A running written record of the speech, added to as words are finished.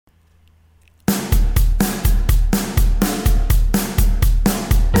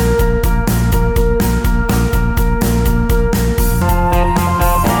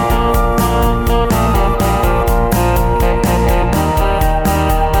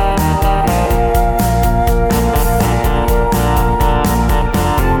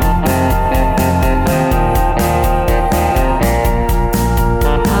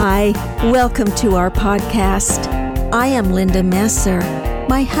Welcome to our podcast. I am Linda Messer.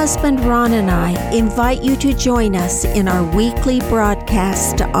 My husband Ron and I invite you to join us in our weekly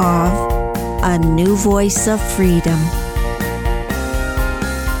broadcast of A New Voice of Freedom.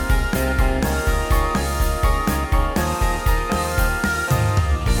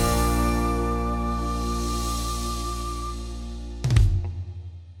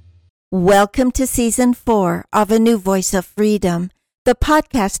 Welcome to Season 4 of A New Voice of Freedom. The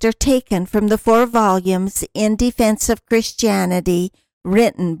podcasts are taken from the 4 volumes In Defense of Christianity,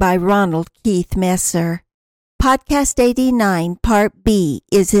 written by Ronald Keith Messer. Podcast 89, Part B,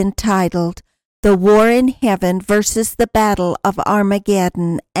 is entitled The War in Heaven versus the Battle of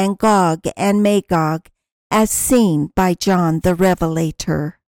Armageddon and Gog and Magog, as seen by John the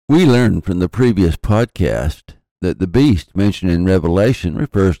Revelator. We learned from the previous podcast that the beast mentioned in Revelation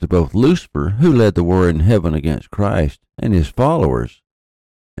refers to both Lucifer, who led the war in heaven against Christ and his followers,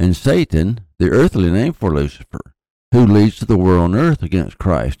 and Satan, the earthly name for Lucifer, who leads the war on earth against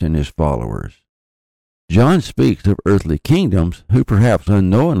Christ and his followers. John speaks of earthly kingdoms who perhaps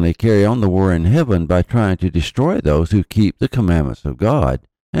unknowingly carry on the war in heaven by trying to destroy those who keep the commandments of God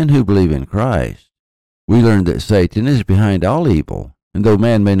and who believe in Christ. We learned that Satan is behind all evil, and though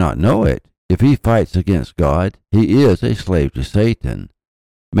man may not know it, if he fights against God, he is a slave to Satan.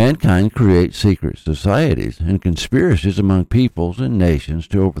 Mankind creates secret societies and conspiracies among peoples and nations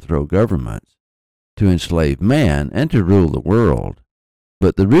to overthrow governments, to enslave man, and to rule the world.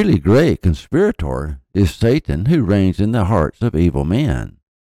 But the really great conspirator is Satan, who reigns in the hearts of evil men.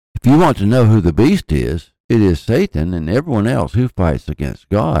 If you want to know who the beast is, it is Satan and everyone else who fights against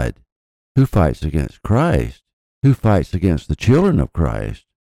God, who fights against Christ, who fights against the children of Christ,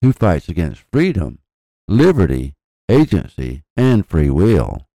 who fights against freedom, liberty, agency, and free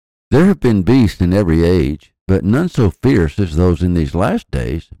will. There have been beasts in every age, but none so fierce as those in these last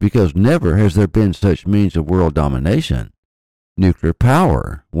days, because never has there been such means of world domination. Nuclear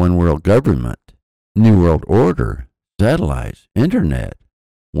power, one world government, new world order, satellites, internet,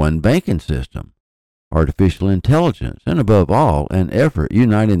 one banking system, artificial intelligence, and above all, an effort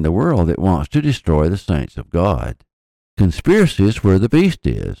uniting the world that wants to destroy the saints of God. Conspiracy is where the beast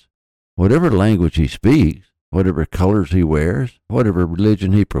is. Whatever language he speaks, whatever colors he wears, whatever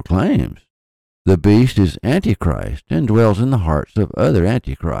religion he proclaims, the beast is Antichrist and dwells in the hearts of other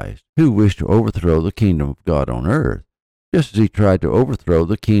Antichrists who wish to overthrow the kingdom of God on earth, just as he tried to overthrow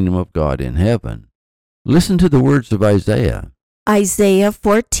the kingdom of God in heaven. Listen to the words of Isaiah. Isaiah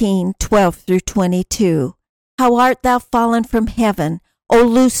 14:12-22. How art thou fallen from heaven, O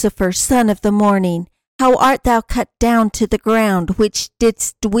Lucifer, son of the morning! How art thou cut down to the ground, which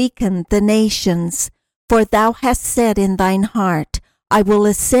didst weaken the nations? For thou hast said in thine heart, I will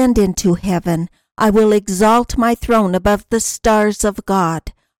ascend into heaven. I will exalt my throne above the stars of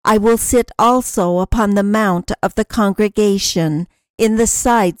God. I will sit also upon the mount of the congregation, in the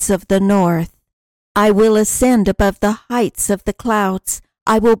sides of the north. I will ascend above the heights of the clouds.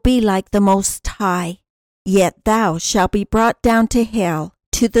 I will be like the Most High. Yet thou shalt be brought down to hell,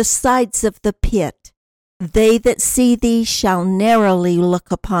 to the sides of the pit. They that see thee shall narrowly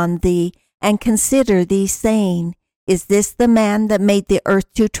look upon thee, and consider thee, saying, Is this the man that made the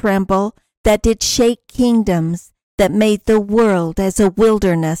earth to tremble, that did shake kingdoms, that made the world as a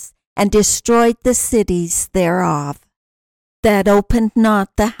wilderness, and destroyed the cities thereof? That opened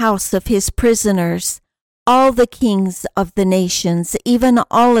not the house of his prisoners. All the kings of the nations, even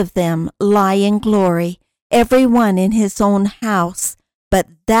all of them, lie in glory, every one in his own house. But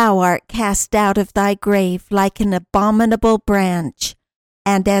thou art cast out of thy grave like an abominable branch,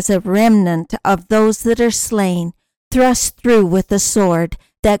 and as a remnant of those that are slain, thrust through with the sword,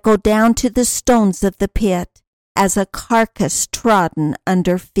 that go down to the stones of the pit, as a carcase trodden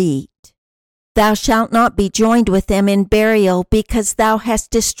under feet. Thou shalt not be joined with them in burial, because thou hast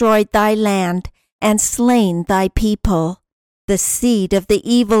destroyed thy land, and slain thy people. The seed of the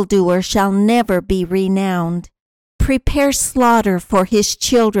evildoer shall never be renowned. Prepare slaughter for his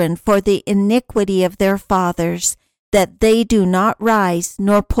children for the iniquity of their fathers, that they do not rise,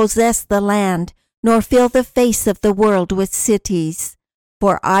 nor possess the land, nor fill the face of the world with cities.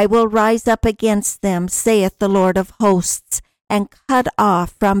 For I will rise up against them, saith the Lord of hosts, and cut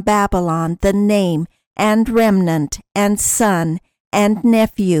off from Babylon the name, and remnant, and son, and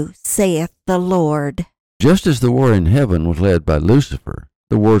nephew, saith the Lord. Just as the war in heaven was led by Lucifer,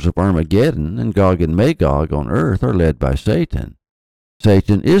 the wars of Armageddon and Gog and Magog on earth are led by Satan.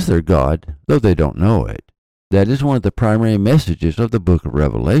 Satan is their God, though they don't know it. That is one of the primary messages of the book of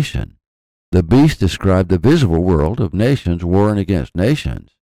Revelation. The beast described the visible world of nations warring against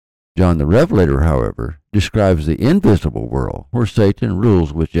nations. John the Revelator, however, describes the invisible world where Satan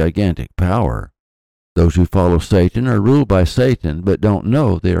rules with gigantic power. Those who follow Satan are ruled by Satan but don't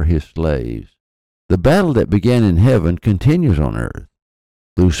know they are his slaves. The battle that began in heaven continues on earth.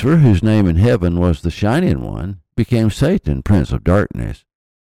 Lucifer, whose name in heaven was the Shining One, became Satan, Prince of Darkness.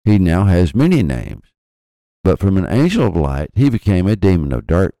 He now has many names. But from an angel of light he became a demon of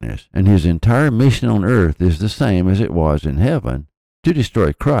darkness, and his entire mission on earth is the same as it was in heaven, to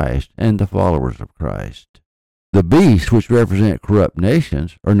destroy Christ and the followers of Christ. The beasts, which represent corrupt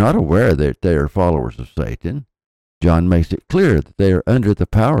nations, are not aware that they are followers of Satan. John makes it clear that they are under the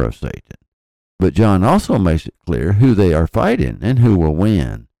power of Satan. But John also makes it clear who they are fighting and who will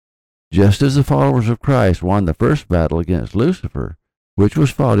win. Just as the followers of Christ won the first battle against Lucifer, which was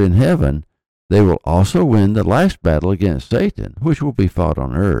fought in heaven, they will also win the last battle against Satan, which will be fought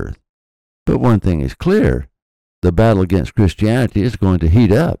on earth. But one thing is clear. The battle against Christianity is going to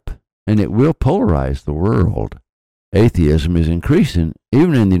heat up, and it will polarize the world. Atheism is increasing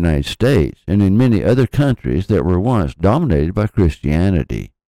even in the United States and in many other countries that were once dominated by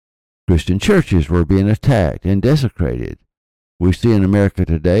Christianity. Christian churches were being attacked and desecrated. We see in America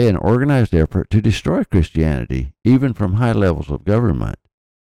today an organized effort to destroy Christianity, even from high levels of government.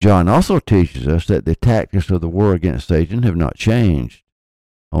 John also teaches us that the tactics of the war against Satan have not changed.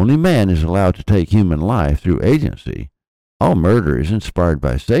 Only man is allowed to take human life through agency. All murder is inspired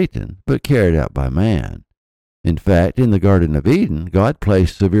by Satan, but carried out by man. In fact, in the Garden of Eden, God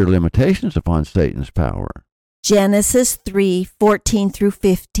placed severe limitations upon Satan's power. Genesis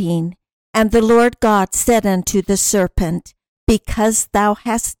 3:14-15. And the Lord God said unto the serpent, Because thou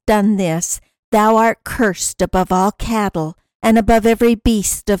hast done this, thou art cursed above all cattle, and above every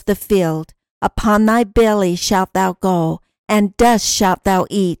beast of the field. Upon thy belly shalt thou go, and dust shalt thou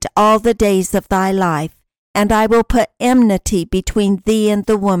eat all the days of thy life. And I will put enmity between thee and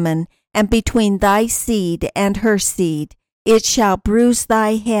the woman, and between thy seed and her seed. It shall bruise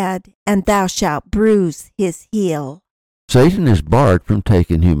thy head, and thou shalt bruise his heel. Satan is barred from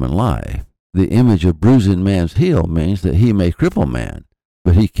taking human life. The image of bruising man's heel means that he may cripple man,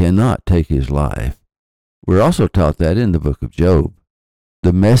 but he cannot take his life. We're also taught that in the book of Job.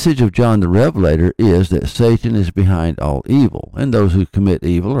 The message of John the Revelator is that Satan is behind all evil, and those who commit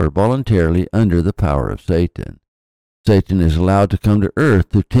evil are voluntarily under the power of Satan. Satan is allowed to come to earth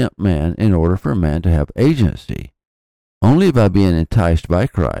to tempt man in order for man to have agency. Only by being enticed by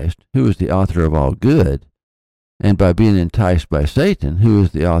Christ, who is the author of all good, and by being enticed by Satan, who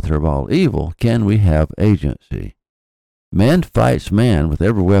is the author of all evil, can we have agency. Man fights man with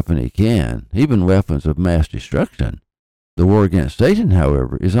every weapon he can, even weapons of mass destruction. The war against Satan,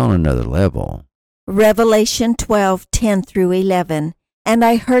 however, is on another level. Revelation 12:10-11. And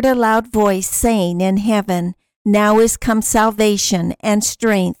I heard a loud voice saying in heaven, Now is come salvation and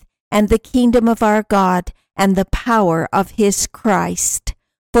strength, and the kingdom of our God, and the power of his Christ.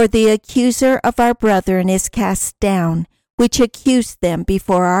 For the accuser of our brethren is cast down, which accused them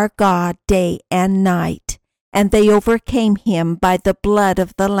before our God day and night. And they overcame him by the blood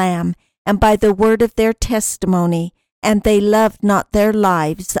of the Lamb, and by the word of their testimony, and they loved not their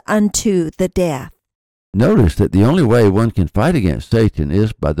lives unto the death. Notice that the only way one can fight against Satan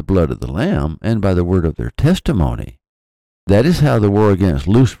is by the blood of the Lamb and by the word of their testimony. That is how the war against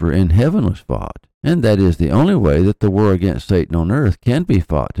Lucifer in heaven was fought, and that is the only way that the war against Satan on earth can be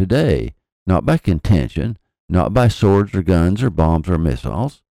fought today, not by contention, not by swords or guns or bombs or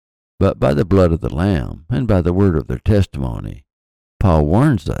missiles, but by the blood of the Lamb and by the word of their testimony. Paul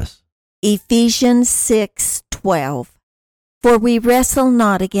warns us. Ephesians 6:12. For we wrestle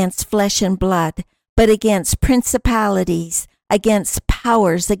not against flesh and blood, but against principalities, against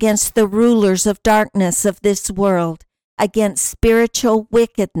powers, against the rulers of darkness of this world, against spiritual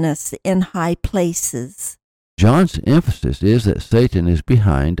wickedness in high places. John's emphasis is that Satan is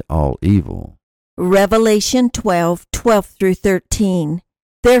behind all evil. Revelation 12:12-13.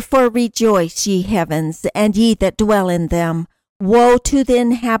 Therefore rejoice, ye heavens, and ye that dwell in them. Woe to the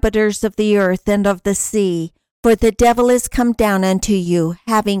inhabitants of the earth and of the sea, for the devil is come down unto you,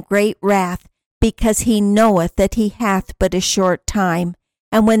 having great wrath, because he knoweth that he hath but a short time.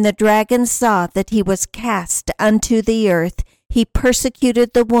 And when the dragon saw that he was cast unto the earth, he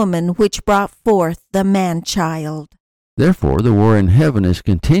persecuted the woman which brought forth the man-child. Therefore the war in heaven is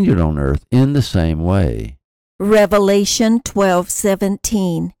continued on earth in the same way. Revelation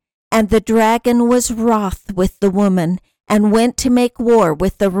 12:17. And the dragon was wroth with the woman, and went to make war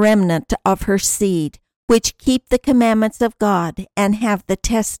with the remnant of her seed, which keep the commandments of God, and have the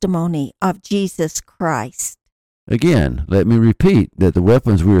testimony of Jesus Christ. Again, let me repeat that the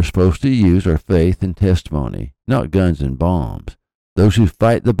weapons we are supposed to use are faith and testimony, not guns and bombs. Those who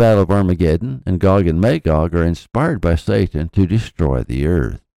fight the battle of Armageddon and Gog and Magog are inspired by Satan to destroy the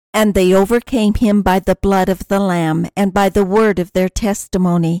earth. And they overcame him by the blood of the Lamb and by the word of their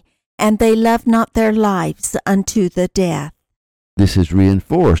testimony, and they loved not their lives unto the death. This is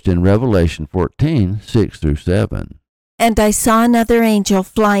reinforced in Revelation 14, 6 through 7. And I saw another angel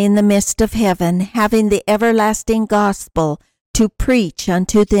fly in the midst of heaven, having the everlasting gospel to preach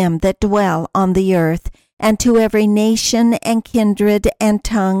unto them that dwell on the earth, and to every nation and kindred and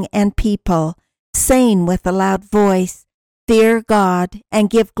tongue and people, saying with a loud voice, Fear God, and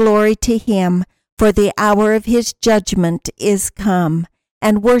give glory to him, for the hour of his judgment is come,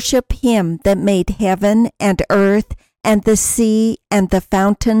 and worship him that made heaven and earth and the sea and the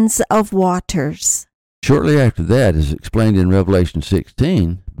fountains of waters. Shortly after that, as explained in Revelation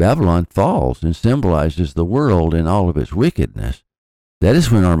 16, Babylon falls and symbolizes the world in all of its wickedness. That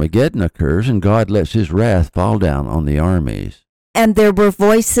is when Armageddon occurs and God lets his wrath fall down on the armies. And there were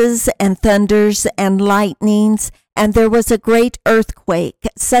voices and thunders and lightnings, and there was a great earthquake,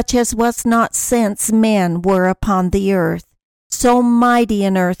 such as was not since men were upon the earth. So mighty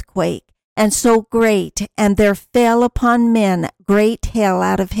an earthquake, and so great, and there fell upon men great hail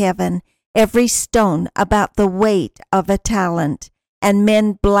out of heaven, every stone about the weight of a talent. And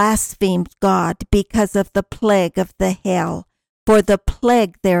men blasphemed God because of the plague of the hail, for the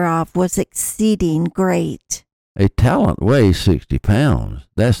plague thereof was exceeding great. A talent weighs 60 pounds.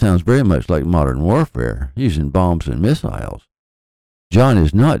 That sounds very much like modern warfare, using bombs and missiles. John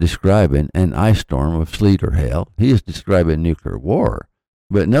is not describing an ice storm of sleet or hail. He is describing nuclear war.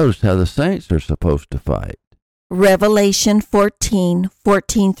 But notice how the saints are supposed to fight. Revelation 14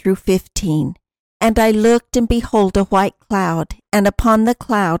 through 15. And I looked, and behold a white cloud, and upon the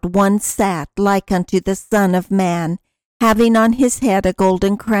cloud one sat like unto the Son of Man, having on his head a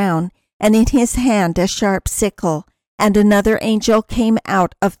golden crown, and in his hand a sharp sickle. And another angel came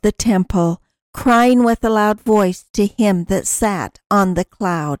out of the temple, crying with a loud voice to him that sat on the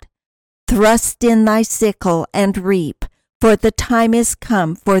cloud, Thrust in thy sickle and reap, for the time is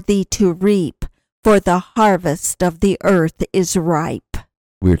come for thee to reap, for the harvest of the earth is ripe.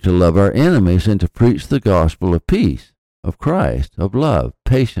 We are to love our enemies and to preach the gospel of peace, of Christ, of love,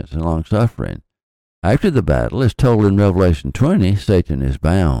 patience, and long-suffering. After the battle, as told in Revelation 20, Satan is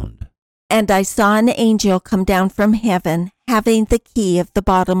bound. And I saw an angel come down from heaven, having the key of the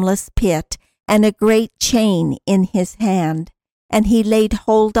bottomless pit, and a great chain in his hand. And he laid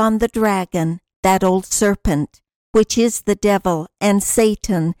hold on the dragon, that old serpent, which is the devil and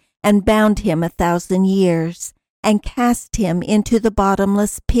Satan, and bound him 1,000 years, and cast him into the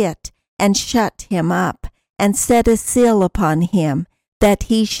bottomless pit, and shut him up, and set a seal upon him, that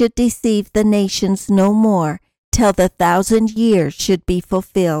he should deceive the nations no more, till the 1,000 years should be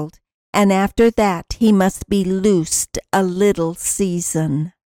fulfilled. And after that he must be loosed a little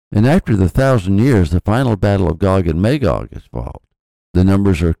season. And after the 1,000 years, the final battle of Gog and Magog is fought. The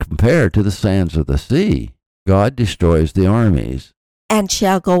numbers are compared to the sands of the sea. God destroys the armies. And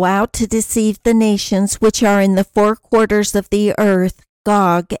shall go out to deceive the nations which are in the four quarters of the earth,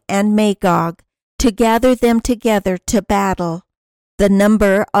 Gog and Magog, to gather them together to battle, the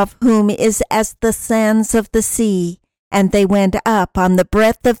number of whom is as the sands of the sea. And they went up on the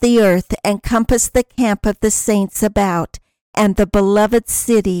breadth of the earth, and compassed the camp of the saints about, and the beloved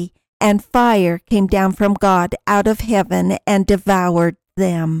city, and fire came down from God out of heaven, and devoured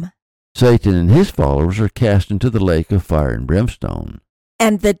them. Satan and his followers are cast into the lake of fire and brimstone.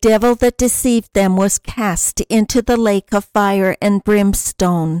 And the devil that deceived them was cast into the lake of fire and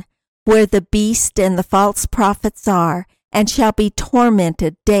brimstone, where the beast and the false prophets are, and shall be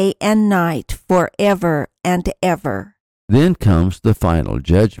tormented day and night forever and ever. Then comes the final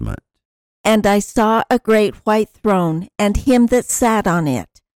judgment. And I saw a great white throne, and him that sat on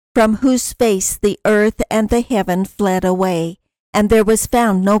it, from whose face the earth and the heaven fled away, and there was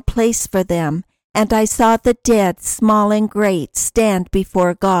found no place for them. And I saw the dead, small and great, stand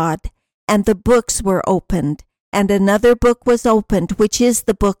before God, and the books were opened, and another book was opened, which is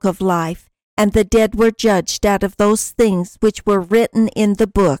the book of life. And the dead were judged out of those things which were written in the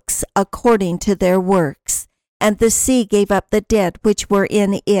books, according to their works. And the sea gave up the dead which were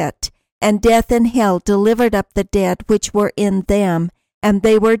in it, and death and hell delivered up the dead which were in them, and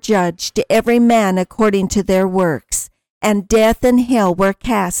they were judged, every man according to their works. And death and hell were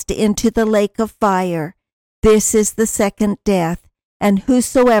cast into the lake of fire. This is the second death, and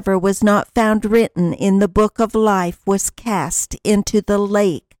whosoever was not found written in the book of life was cast into the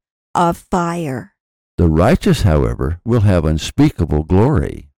lake of fire. The righteous, however, will have unspeakable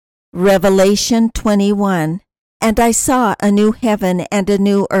glory. Revelation 21. And I saw a new heaven and a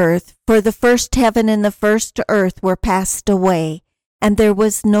new earth, for the first heaven and the first earth were passed away, and there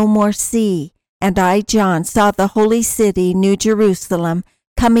was no more sea. And I, John, saw the holy city, New Jerusalem,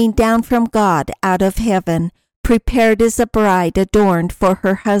 coming down from God out of heaven, prepared as a bride adorned for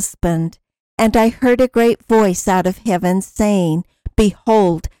her husband. And I heard a great voice out of heaven saying,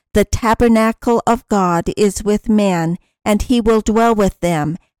 Behold, the tabernacle of God is with men, and he will dwell with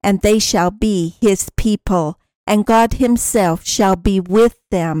them, and they shall be his people, and God himself shall be with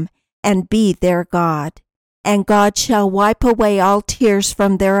them, and be their God. And God shall wipe away all tears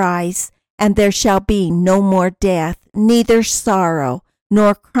from their eyes, and there shall be no more death, neither sorrow,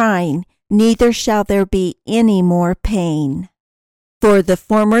 nor crying, neither shall there be any more pain. For the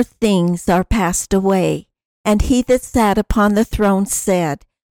former things are passed away. And he that sat upon the throne said,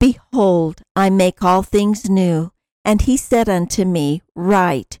 Behold, I make all things new. And he said unto me,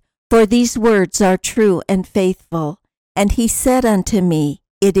 Write, for these words are true and faithful. And he said unto me,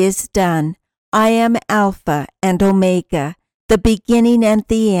 It is done. I am Alpha and Omega, the beginning and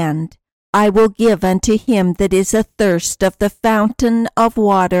the end. I will give unto him that is athirst of the fountain of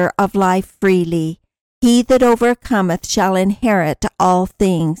water of life freely. He that overcometh shall inherit all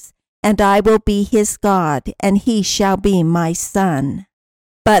things, and I will be his God, and he shall be my son.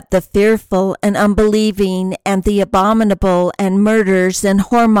 But the fearful and unbelieving, and the abominable, and murderers, and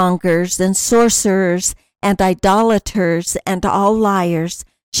whoremongers, and sorcerers, and idolaters, and all liars,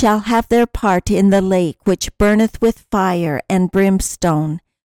 shall have their part in the lake which burneth with fire and brimstone,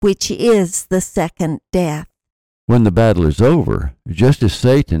 which is the second death. When the battle is over, just as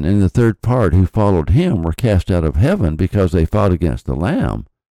Satan and the third part who followed him were cast out of heaven because they fought against the Lamb,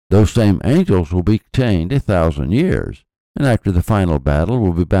 those same angels will be chained 1,000 years, and after the final battle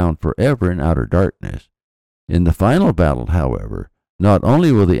will be bound forever in outer darkness. In the final battle, however, not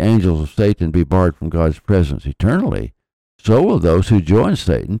only will the angels of Satan be barred from God's presence eternally, so will those who join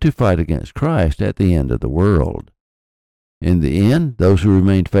Satan to fight against Christ at the end of the world. In the end, those who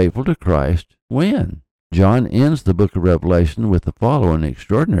remain faithful to Christ win. John ends the book of Revelation with the following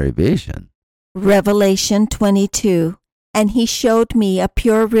extraordinary vision. Revelation 22. And he showed me a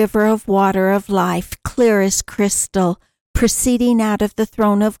pure river of water of life, clear as crystal, proceeding out of the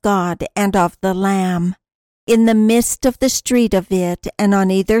throne of God and of the Lamb. In the midst of the street of it, and on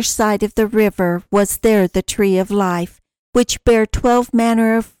either side of the river, was there the tree of life, which bare 12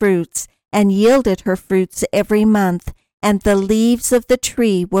 manner of fruits, and yielded her fruits every month. And the leaves of the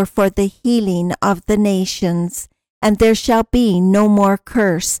tree were for the healing of the nations. And there shall be no more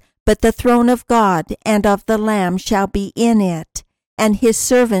curse, but the throne of God and of the Lamb shall be in it, and his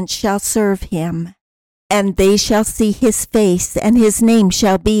servants shall serve him. And they shall see his face, and his name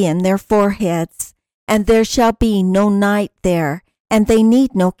shall be in their foreheads. And there shall be no night there, and they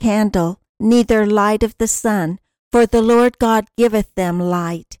need no candle, neither light of the sun, for the Lord God giveth them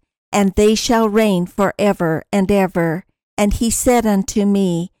light, and they shall reign forever and ever. And he said unto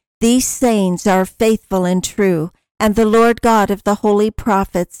me, These sayings are faithful and true, and the Lord God of the holy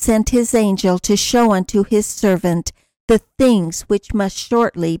prophets sent his angel to show unto his servant the things which must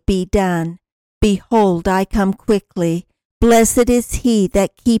shortly be done. Behold, I come quickly. Blessed is he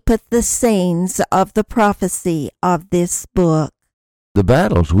that keepeth the sayings of the prophecy of this book. The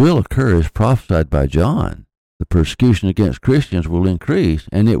battles will occur as prophesied by John. The persecution against Christians will increase,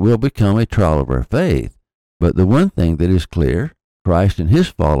 and it will become a trial of our faith. But the one thing that is clear, Christ and his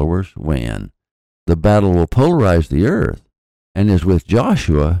followers win. The battle will polarize the earth, and as with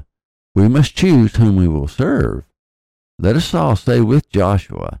Joshua, we must choose whom we will serve. Let us all say with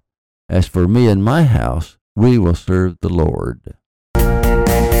Joshua, As for me and my house, we will serve the Lord.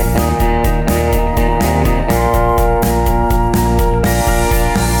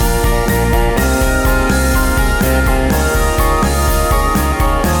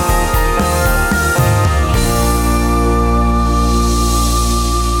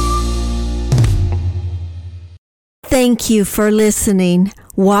 Thank you for listening.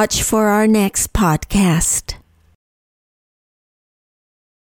 Watch for our next podcast.